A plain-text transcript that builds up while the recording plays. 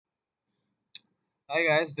Hi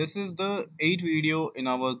guys, this is the 8th video in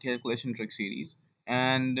our calculation trick series,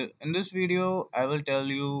 and in this video I will tell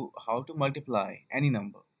you how to multiply any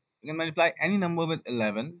number. You can multiply any number with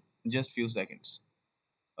 11 in just few seconds.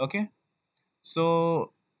 Okay,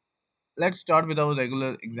 so let's start with our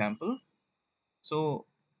regular example. So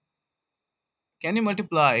can you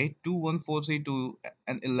multiply 21432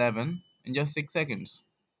 and 11 in just 6 seconds?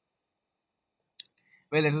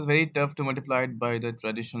 Well, it is very tough to multiply it by the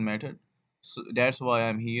traditional method, so that's why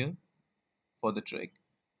I'm here for the trick.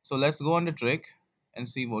 So let's go on the trick and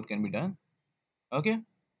see what can be done. Okay,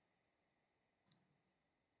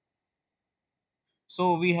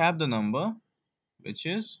 so we have the number which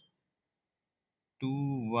is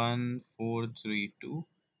 21432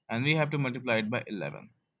 and we have to multiply it by 11.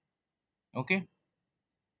 Okay,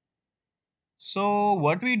 so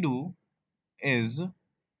what we do is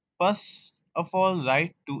first of all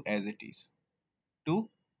write 2 as it is. 2.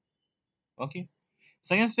 Okay,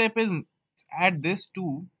 second step is add this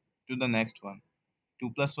 2 to the next one. 2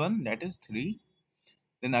 plus 1, that is 3.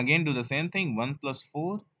 Then again do the same thing. 1 plus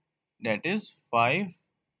 4, that is 5.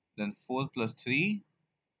 Then 4 plus 3,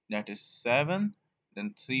 that is 7.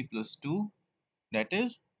 Then 3 plus 2, that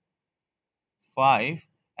is 5,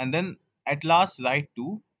 and then at last write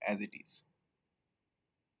 2 as it is.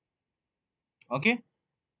 Okay,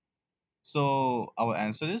 so our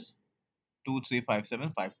answer is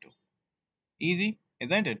 235752. Easy,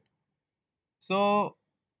 isn't it? So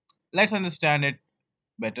let's understand it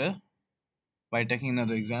better by taking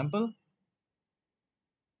another example.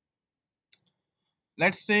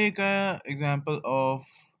 Let's take a example of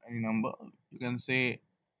any number. You can say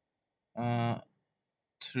uh,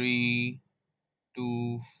 3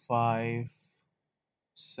 2 5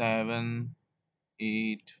 7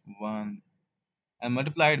 8 1 and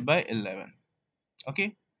multiply it by 11.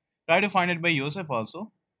 Okay, try to find it by yourself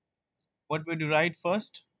also. What would you write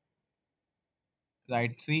first?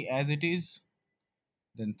 Write 3 as it is,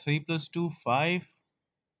 then 3 plus 2 5,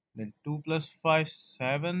 then 2 plus 5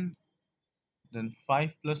 7, then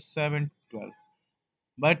 5 plus 7 12.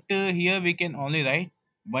 But here we can only write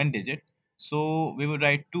one digit, so we would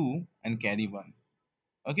write 2 and carry 1.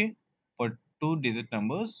 Okay, for two digit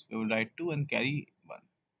numbers we would write 2 and carry 1.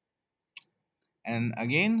 And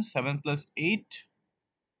again 7 plus 8,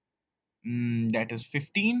 that is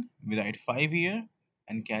 15. We write 5 here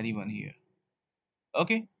and carry 1 here.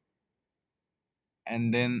 Okay,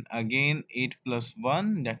 and then again 8 plus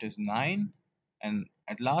 1, that is 9, and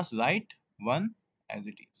at last write 1 as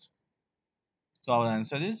it is. So our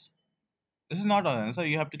answer is, this is not our answer,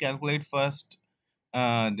 you have to calculate first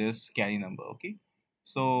this carry number. Okay,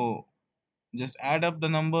 so just add up the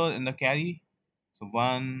number in the carry. So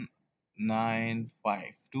 1 9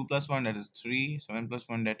 5, 2 plus 1, that is 3, 7 plus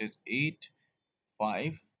 1, that is 8,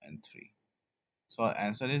 5 and 3. So our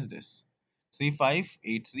answer is this,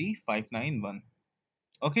 3583 591.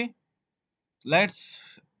 Okay,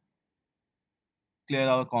 let's clear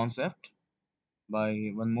our concept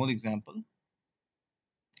by one more example,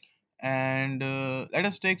 and let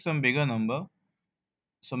us take some bigger number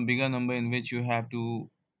in which you have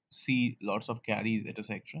to see lots of carries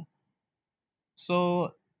etc.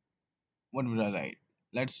 So what would I write?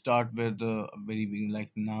 Let's start with the very beginning,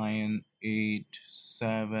 like 9 8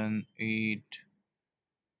 7 8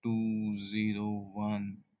 2 0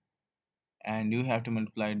 1, and you have to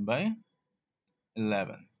multiply it by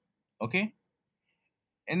 11. Okay,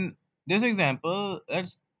 in this example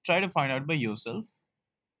let's try to find out by yourself.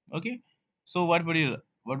 Okay, so what would I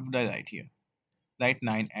write here? Write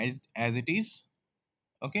 9 as it is.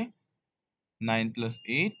 Okay, 9 plus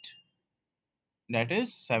 8, that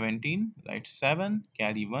is 17. Write 7,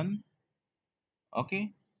 carry 1.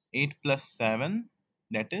 Okay, 8 plus 7,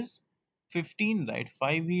 that is 15. Write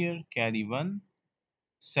 5 here, carry 1.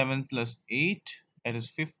 7 plus 8, that is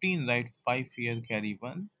 15. Write 5 here, carry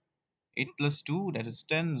 1. 8 plus 2, that is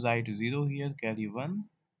 10. Write 0 here, carry 1.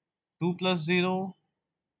 2 plus 0,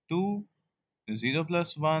 2. 0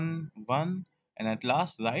 plus 1, 1, and at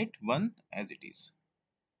last write 1 as it is.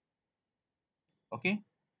 Okay,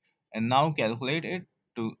 and now calculate it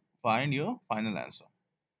to find your final answer.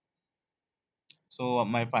 So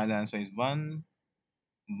my final answer is 1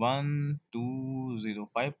 1 2 0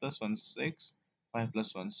 5 plus 1 6, 5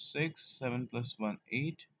 plus 1 6, 7 plus 1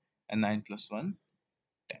 8, and 9 plus 1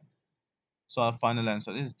 10. So our final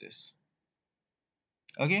answer is this.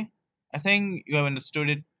 Okay, I think you have understood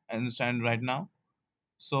it, understand right now.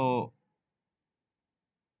 So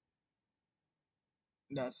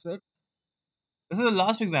that's it. This is the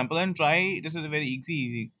last example, and try, this is a very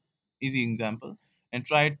easy example, and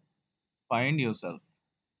try it, find yourself.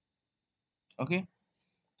 Okay,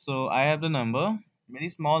 so I have the number very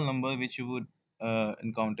small number which you would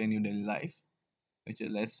encounter in your daily life, which is,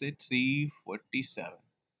 let's say, 347,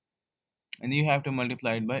 and you have to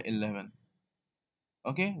multiply it by 11.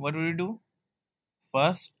 Okay, what will you do?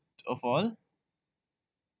 First of all,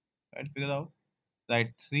 try to figure out.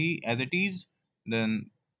 Write 3 as it is, then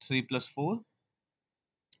 3 plus 4,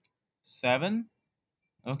 7.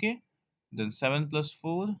 Okay, then 7 plus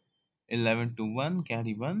 4, 11 to 1,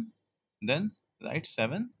 carry 1, then write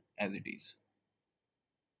 7 as it is.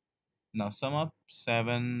 Now sum up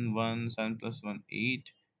 7, 1, 7 plus 1,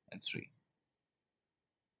 8, and 3.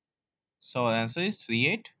 So our answer is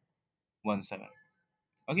 3817.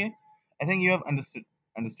 Okay, I think you have understood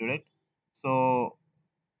it. So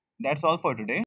that's all for today.